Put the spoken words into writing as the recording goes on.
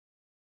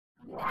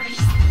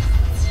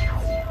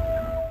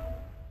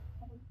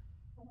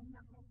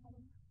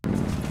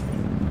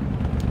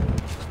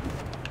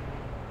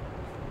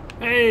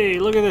Hey,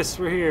 look at this.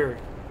 We're here.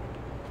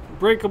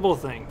 Breakable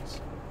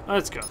things.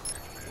 Let's go.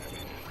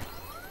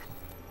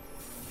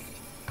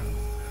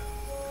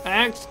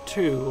 Act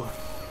 2.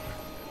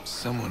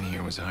 Someone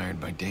here was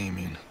hired by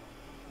Damien.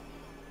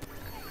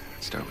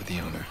 Start with the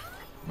owner,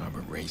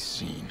 Robert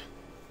Racine.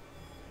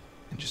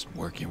 And just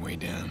work your way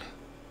down.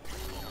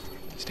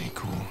 Stay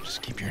cool,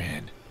 just keep your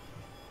head.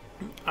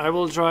 I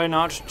will try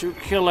not to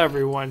kill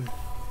everyone.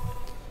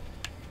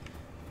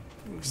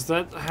 Because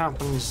that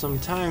happens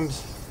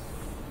sometimes.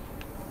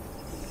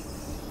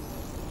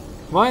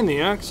 Find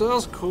the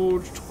access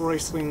code to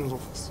Racine's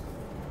office.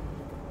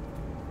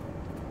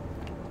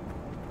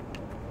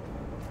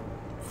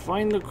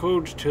 Find the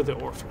code to the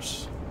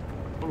office.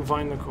 I'll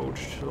find the code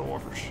to the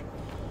office.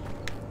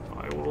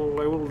 I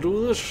will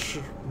do this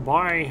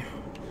by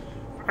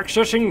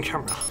accessing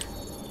camera.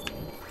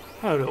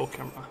 Hello,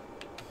 camera.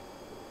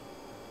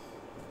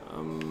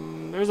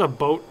 There's a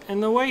boat in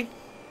the way.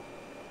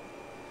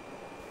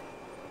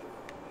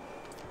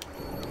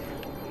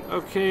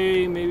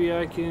 Okay, maybe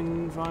I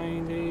can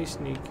find a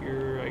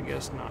sneaker. I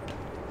guess not.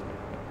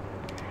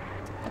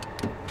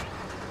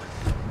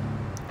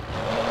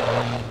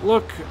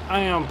 Look,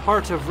 I am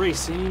part of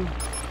Racine.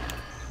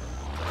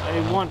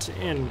 I want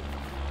in.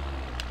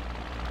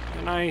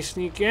 Can I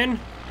sneak in?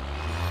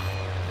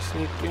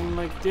 Sneak in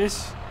like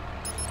this.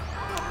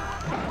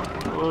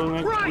 We'll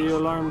make the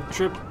alarm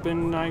trip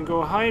and I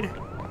go hide.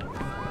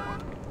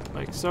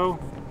 Like so.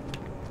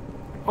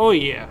 Oh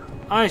yeah,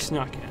 I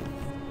snuck in.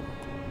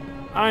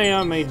 I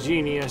am a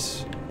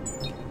genius.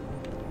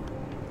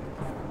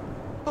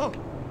 Oh.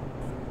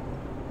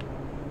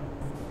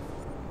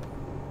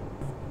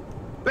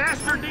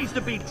 Bastard needs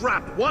to be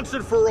dropped once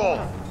and for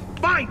all.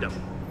 Find him.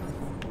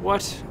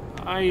 What?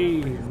 I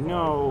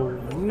know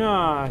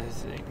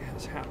nothing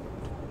has happened.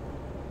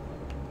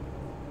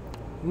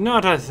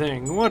 Not a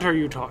thing. What are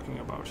you talking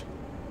about?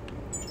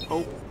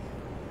 Oh.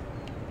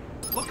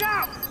 Look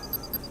out!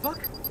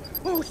 Fuck!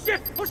 Oh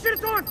shit! Oh shit!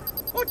 It's on!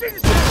 Oh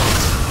Jesus!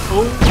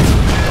 Oh.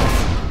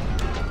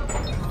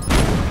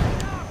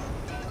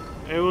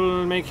 It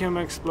will make him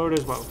explode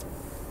as well.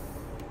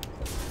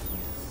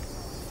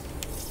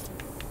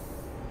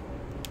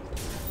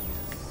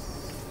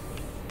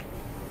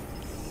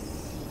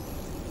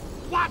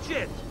 Watch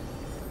it!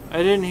 I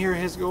didn't hear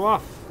his go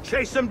off.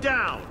 Chase him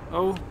down!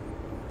 Oh.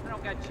 I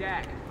don't got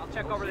Jack. I'll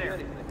check over there.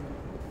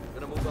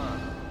 Gonna move on.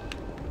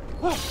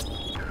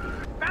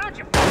 Found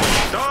you!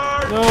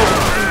 Start! No.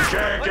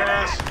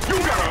 Jackass! You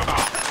got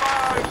about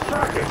 5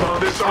 seconds on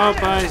this Oh,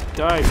 I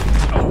died.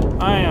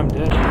 I am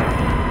dead.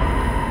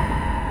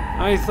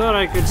 I thought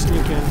I could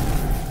sneak in.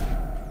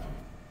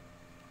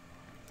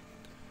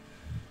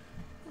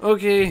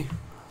 Okay.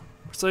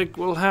 Looks like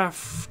we'll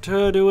have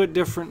to do it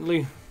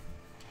differently.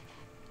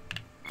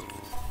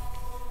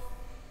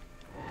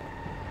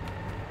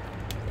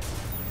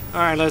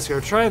 Alright, let's go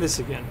try this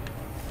again.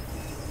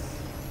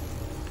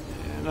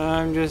 And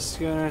I'm just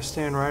gonna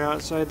stand right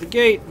outside the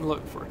gate and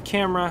look for a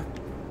camera.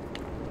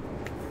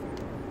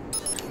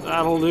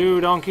 That'll do,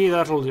 donkey,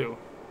 that'll do.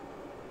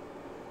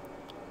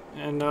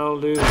 And I'll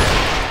do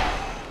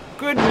that.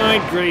 Good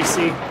night,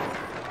 Gracie.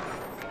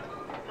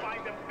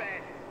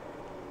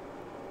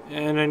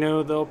 And I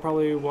know they'll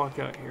probably walk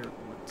out here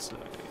once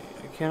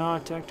I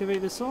cannot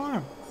activate this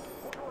alarm.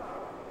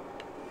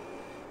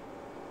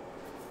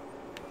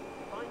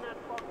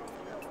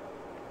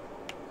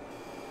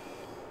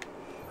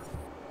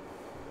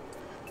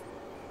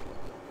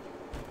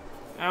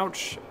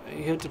 Ouch, I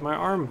hit my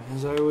arm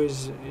as I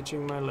was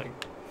itching my leg.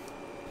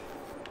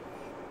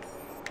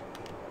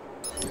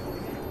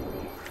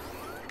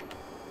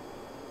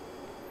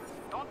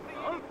 Don't see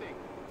anything.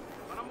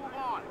 Gonna move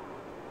on.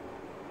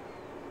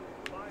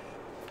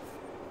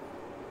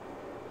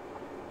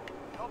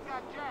 Don't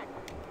got Jack.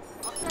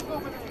 I'll check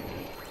over there.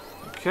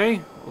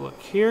 Okay,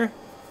 look here.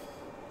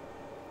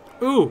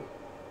 Ooh,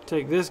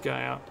 take this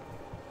guy out.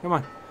 Come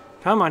on,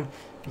 come on.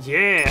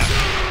 Yeah.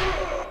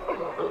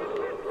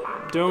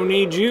 Don't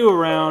need you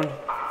around.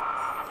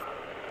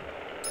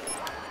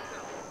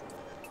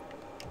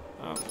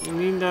 Oh, we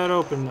need that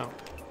open though.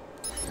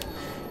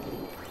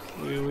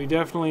 We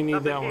definitely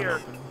need that one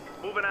open.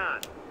 Moving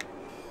on.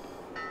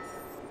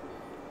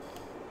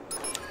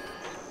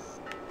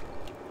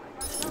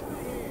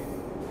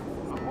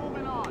 I'm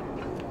moving on.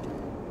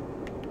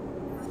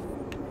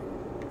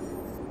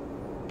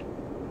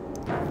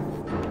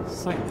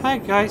 It's like, hi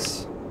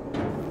guys.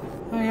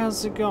 Hi,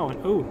 how's it going?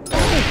 Ooh.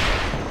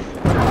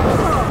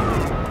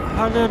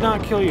 How did it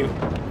not kill you?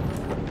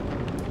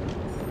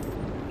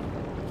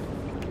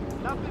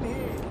 Nothing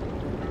here.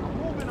 I'm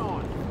moving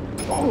on.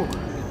 Oh.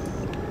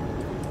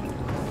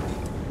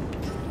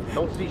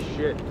 Don't see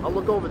shit. I'll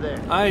look over there.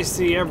 I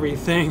see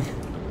everything.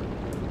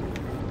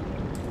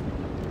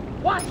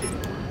 Watch it.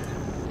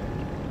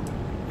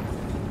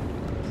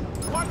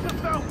 Watch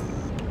yourself.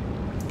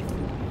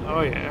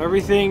 Oh yeah,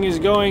 everything is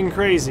going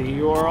crazy.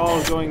 You are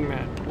all going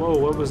mad. Whoa,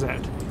 what was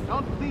that?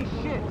 Don't see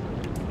shit.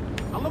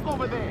 Now look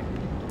over there.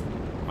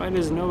 Why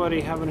does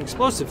nobody have an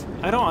explosive?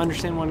 I don't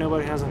understand why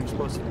nobody has an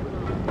explosive.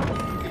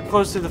 Get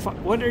close to the fi-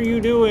 What are you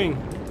doing?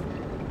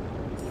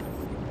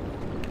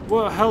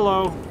 Well,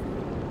 hello.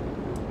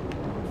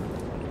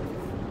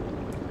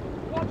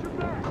 Watch your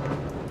back.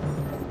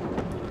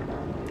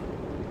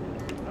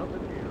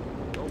 Nothing here.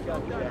 Don't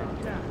got Jack.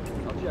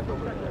 I'll check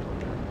over there.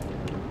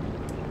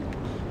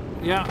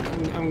 Yeah,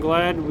 I'm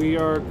glad we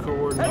are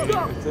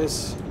coordinating with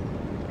this.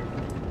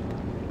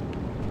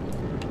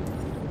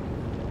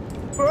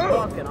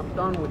 Fucking, I'm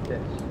done with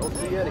this. Don't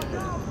see anything.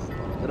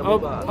 Gonna Oh,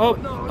 move on. oh,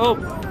 oh.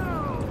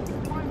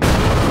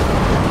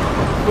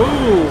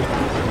 Ooh.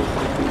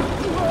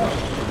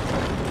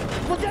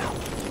 Look out!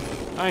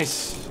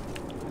 Nice.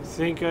 I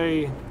think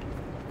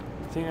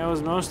that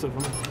was most of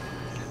them.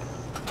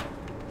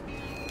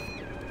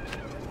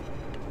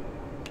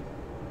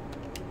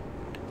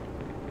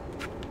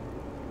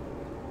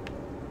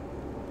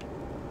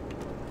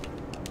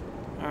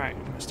 Alright,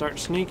 I'm gonna start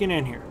sneaking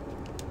in here.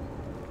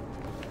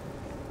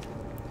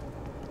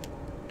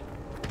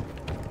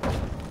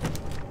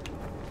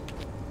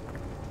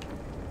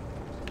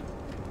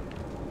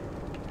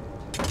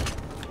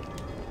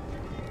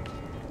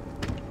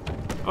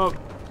 Oh,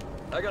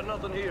 I got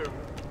nothing here.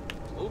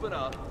 Moving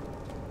on.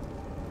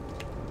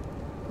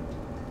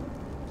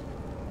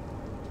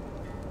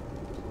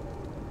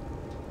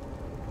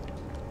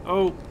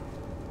 oh,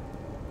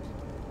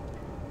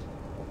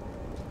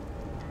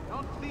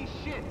 Don't see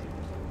shit.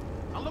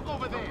 Now look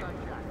over there.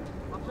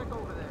 I'll check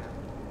over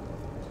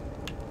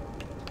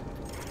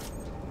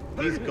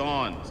there. He's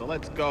gone, so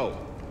let's go.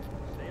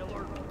 Stay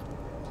alert.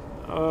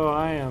 oh,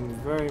 I am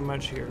very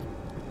much here.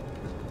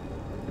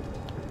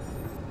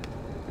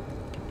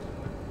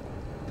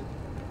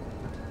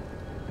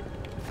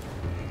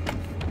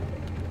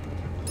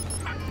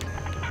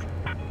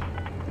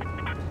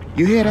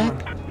 You hear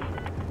that?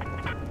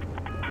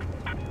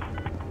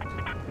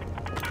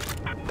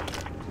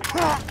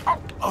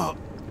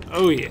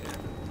 Oh yeah.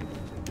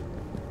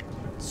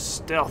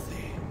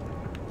 Stealthy.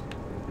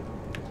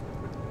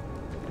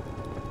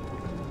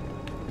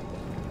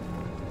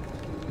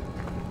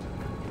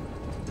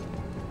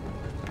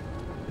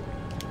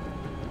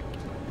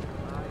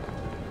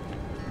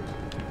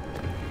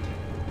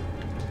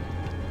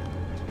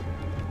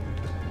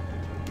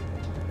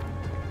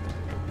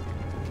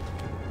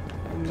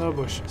 In the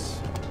bushes.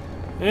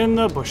 In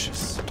the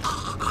bushes.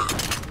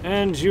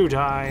 And you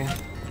die.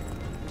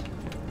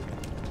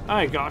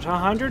 I got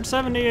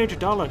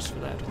 $178 for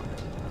that one.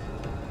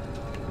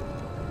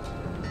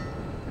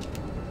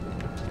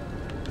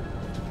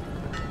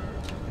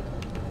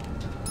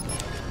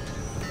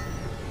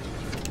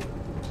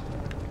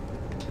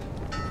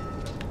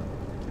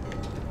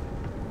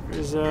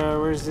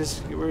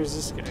 Where's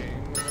this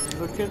guy?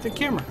 Look at the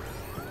camera.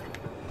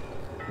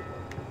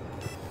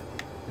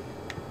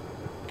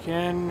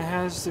 Ken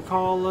has the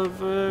call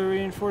of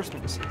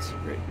reinforcements. That's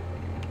great.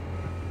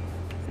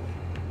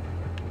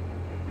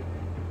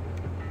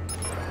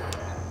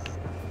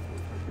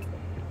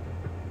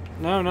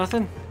 No,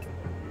 nothing.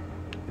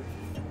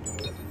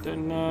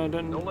 Doesn't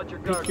Don't let your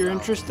guard pique your down.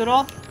 interest at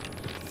all. After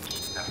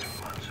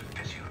months of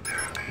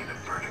physiotherapy, the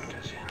verdict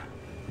is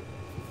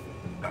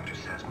in. Doctor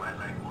says my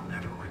leg will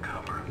never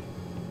recover.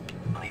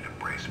 I'll need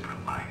a brace for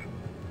life.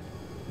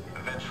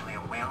 Eventually a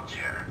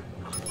wheelchair.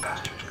 Those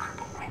bastards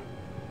crippled me.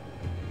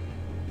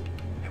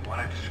 They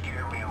wanted to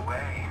scare me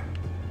away.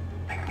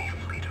 Make me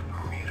flee to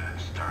Bermuda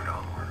and start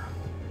over.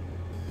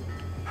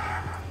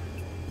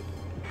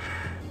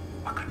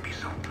 What could be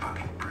so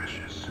fucking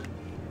precious?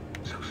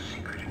 So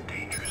secret and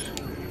dangerous.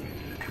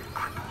 They would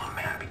cripple a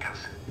man because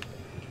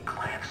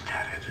glanced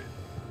at it.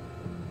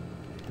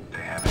 They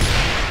haven't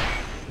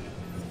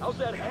How's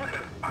that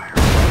happen? fire.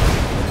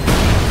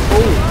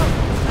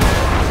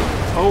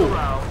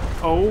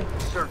 Oh,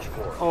 Search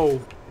for it.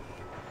 oh.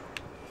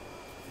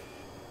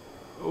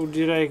 Oh,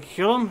 did I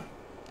kill him?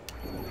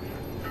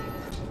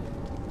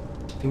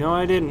 No,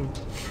 I didn't.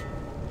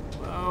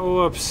 Oh,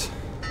 whoops.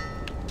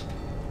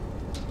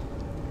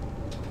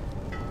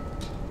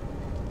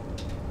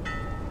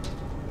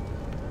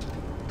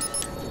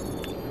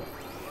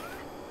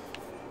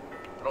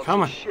 I don't Come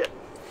see on. shit.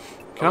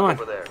 Come Look on.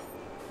 over there.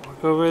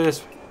 Walk over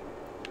this way.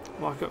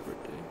 Walk over.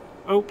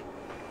 Oh.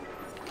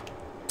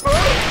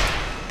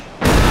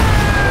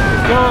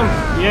 Kill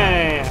him!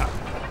 Yeah!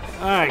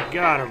 I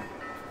got him.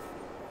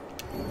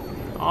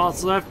 All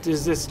that's left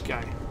is this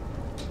guy.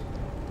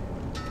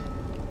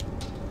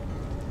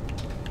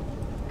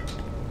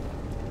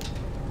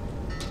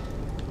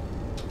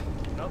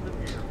 Nothing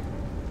here.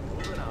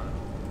 Moving on.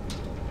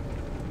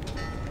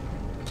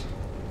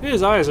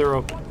 His eyes are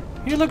open.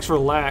 He looks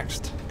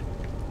relaxed.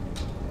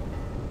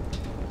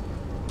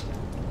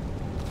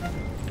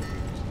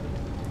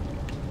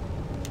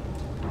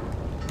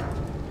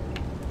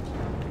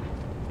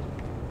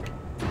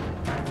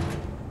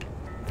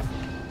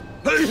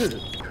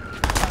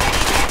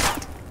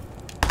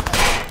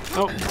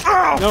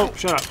 Oh, no,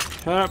 shut up.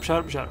 Shut up, shut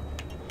up, shut up.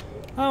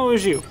 Oh, it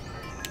was you.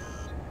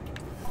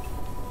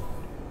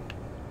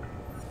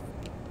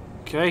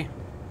 Okay.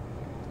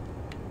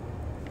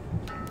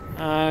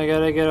 I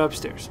gotta get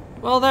upstairs.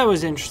 Well, that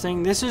was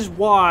interesting. This is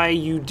why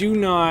you do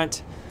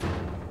not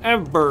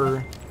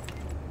ever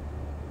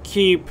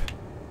keep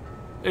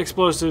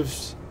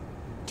explosives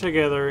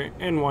together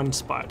in one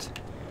spot.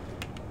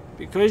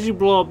 Because you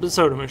blow up the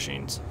soda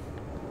machines.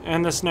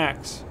 And the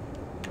snacks.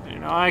 You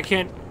know, I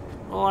can't...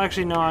 Well,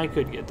 actually, no, I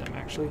could get them,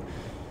 actually.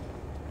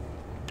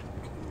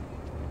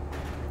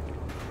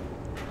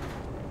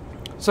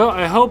 So,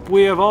 I hope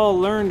we have all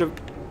learned a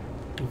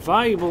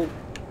valuable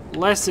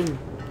lesson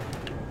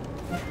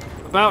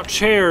about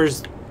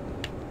chairs.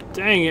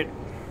 Dang it.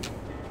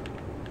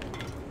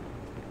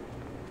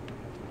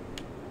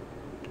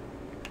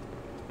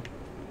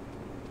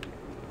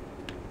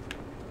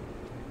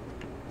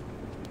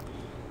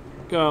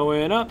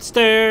 Going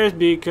upstairs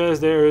because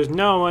there is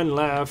no one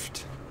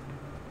left.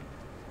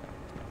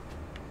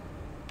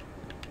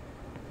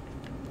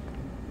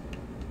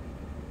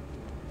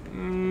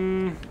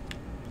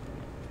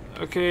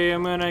 Okay,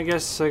 I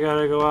guess I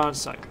gotta go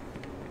outside.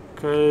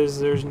 Because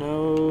there's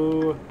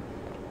no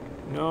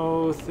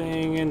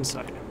thing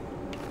inside.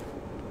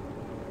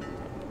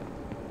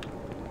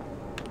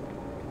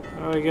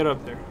 How do I get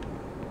up there?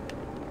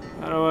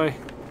 How do I...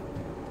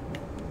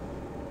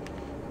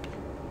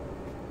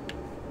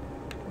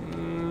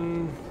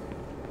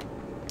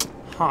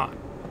 Huh.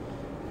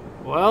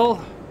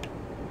 Well...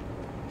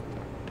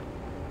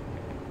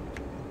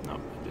 No,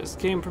 it just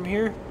came from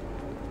here.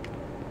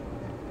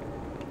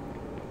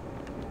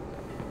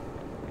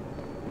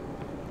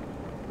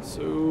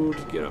 So,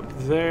 to get up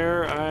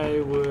there, I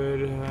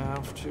would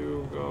have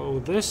to go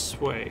this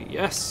way.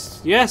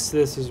 Yes, yes,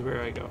 this is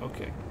where I go.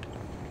 Okay.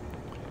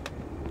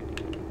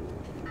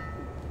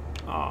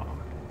 Ah,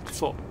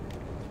 full.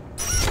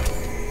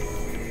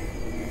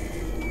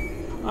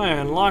 I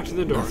unlocked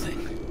the door. Nothing.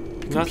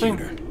 Nothing?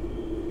 Computer.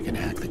 You can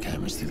hack the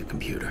cameras through the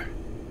computer.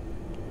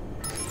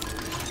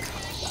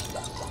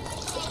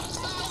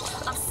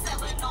 I'm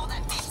selling all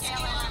that dick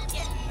and I'm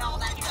getting all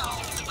that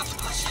dough. I'm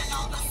pushing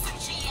all the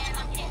sushi and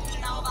I'm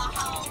hitting all the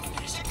hoes.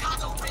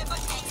 Chicago River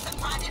gangsta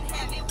grinding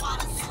heavy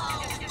water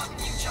slow. My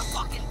future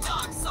fucking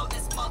dark, so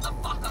this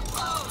motherfucker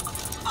blows.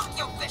 Fuck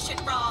your fishing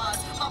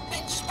rods, my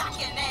bitch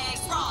stacking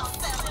eggs raw.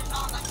 Selling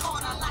on the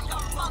corner like a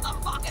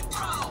motherfucking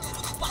pro.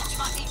 Watch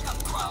my income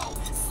grow,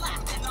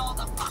 slapping all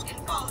the fucking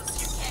foes.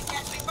 You can't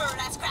catch me bird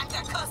ass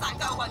cracker, cause I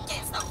go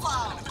against the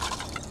flow.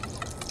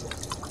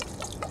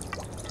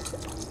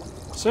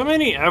 So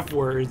many F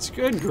words.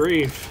 Good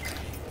grief.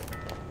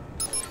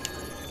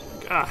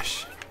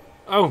 Gosh.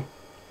 Oh.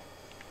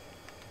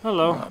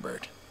 Hello.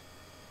 Robert.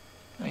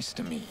 Nice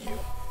to meet you.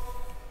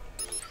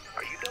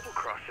 Are you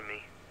double-crossing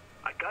me?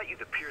 I got you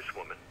the Pierce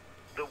woman.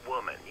 The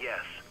woman,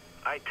 yes.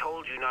 I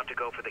told you not to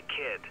go for the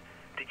kid.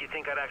 Did you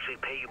think I'd actually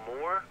pay you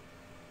more?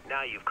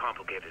 Now you've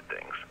complicated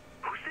things.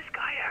 Who's this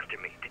guy after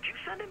me? Did you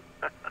send him?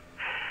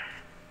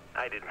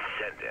 I didn't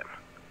send him,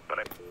 but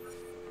I...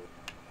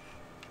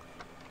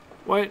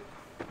 What?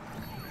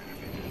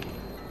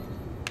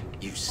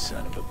 You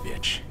son of a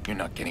bitch. You're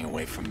not getting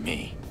away from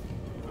me.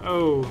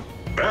 Oh.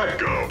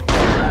 Back up.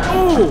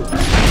 Oh!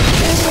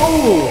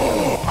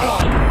 Oh!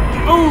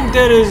 Oh,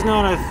 that is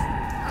not a...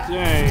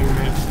 Dang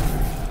it.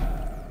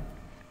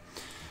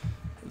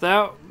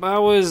 That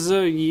was,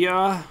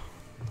 yeah.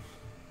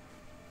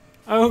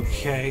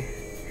 Okay.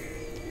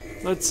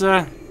 Let's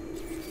try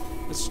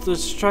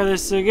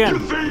this again.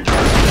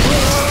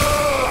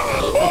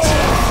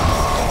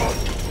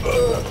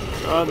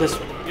 This,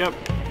 yep.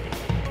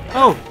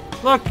 Oh,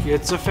 look,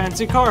 it's a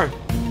fancy car.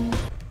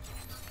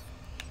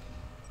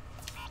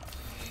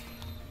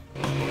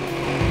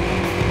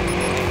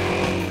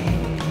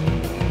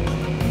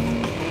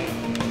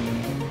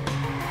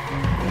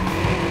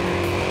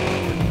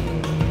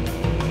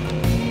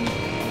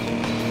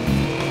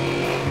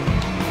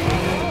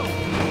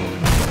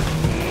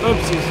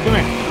 Oopsies, come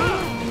here.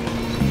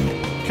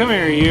 Come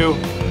here, you.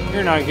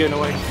 You're not getting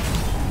away.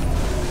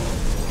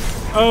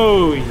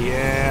 Oh,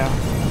 yeah.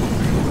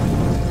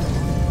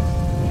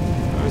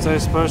 Was I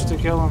supposed to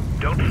kill him?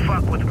 Don't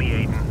fuck with me,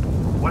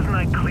 Aiden. Wasn't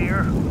I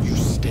clear? You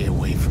stay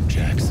away from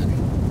Jackson.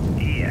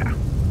 Yeah,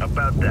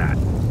 about that.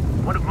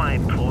 One of my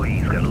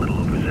employees got a little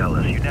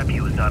overzealous. Your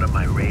nephew is not on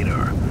my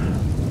radar.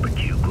 But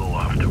you go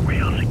off the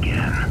rails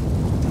again.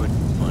 But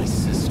my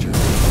sister...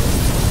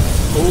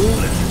 Oh,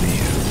 listen to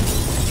you.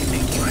 You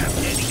think you have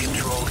any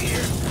control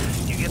here?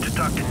 You get to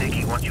talk to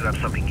Nikki once you have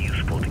something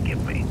useful to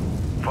give me.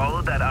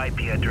 Follow that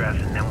IP address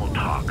and then we'll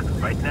talk.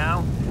 Right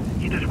now,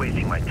 you're just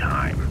wasting my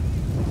time.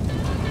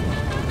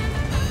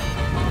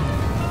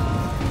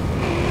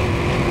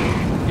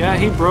 Yeah,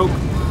 he broke.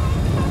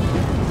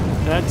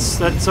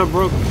 That's a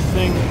broke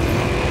thing.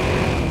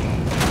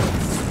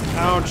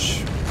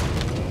 Ouch.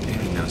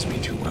 Danny knows me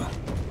too well.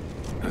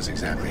 Knows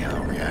exactly how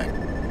I'll react.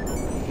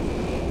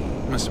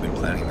 Must have been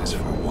planning this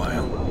for a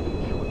while.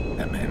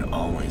 That man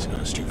always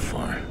goes too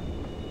far.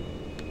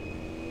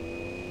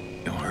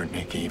 He'll hurt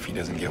Nikki if he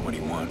doesn't get what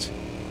he wants.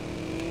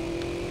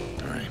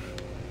 Alright.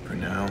 For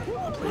now,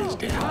 I'll play his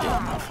damn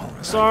game. I'll follow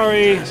his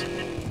Sorry. ideas.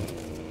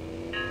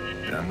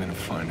 But I'm gonna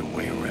find a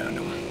way around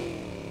him.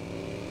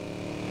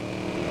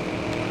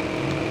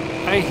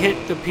 I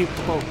hit the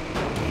people.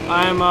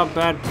 I'm a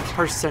bad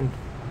person.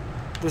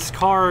 This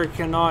car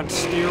cannot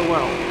steer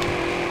well.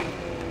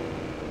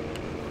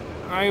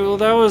 Alright, well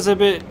that was a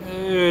bit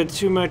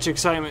too much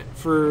excitement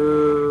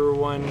for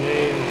one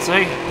day, I'd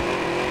say.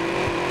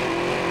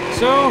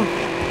 So,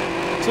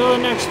 till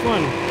the next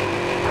one.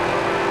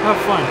 Have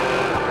fun.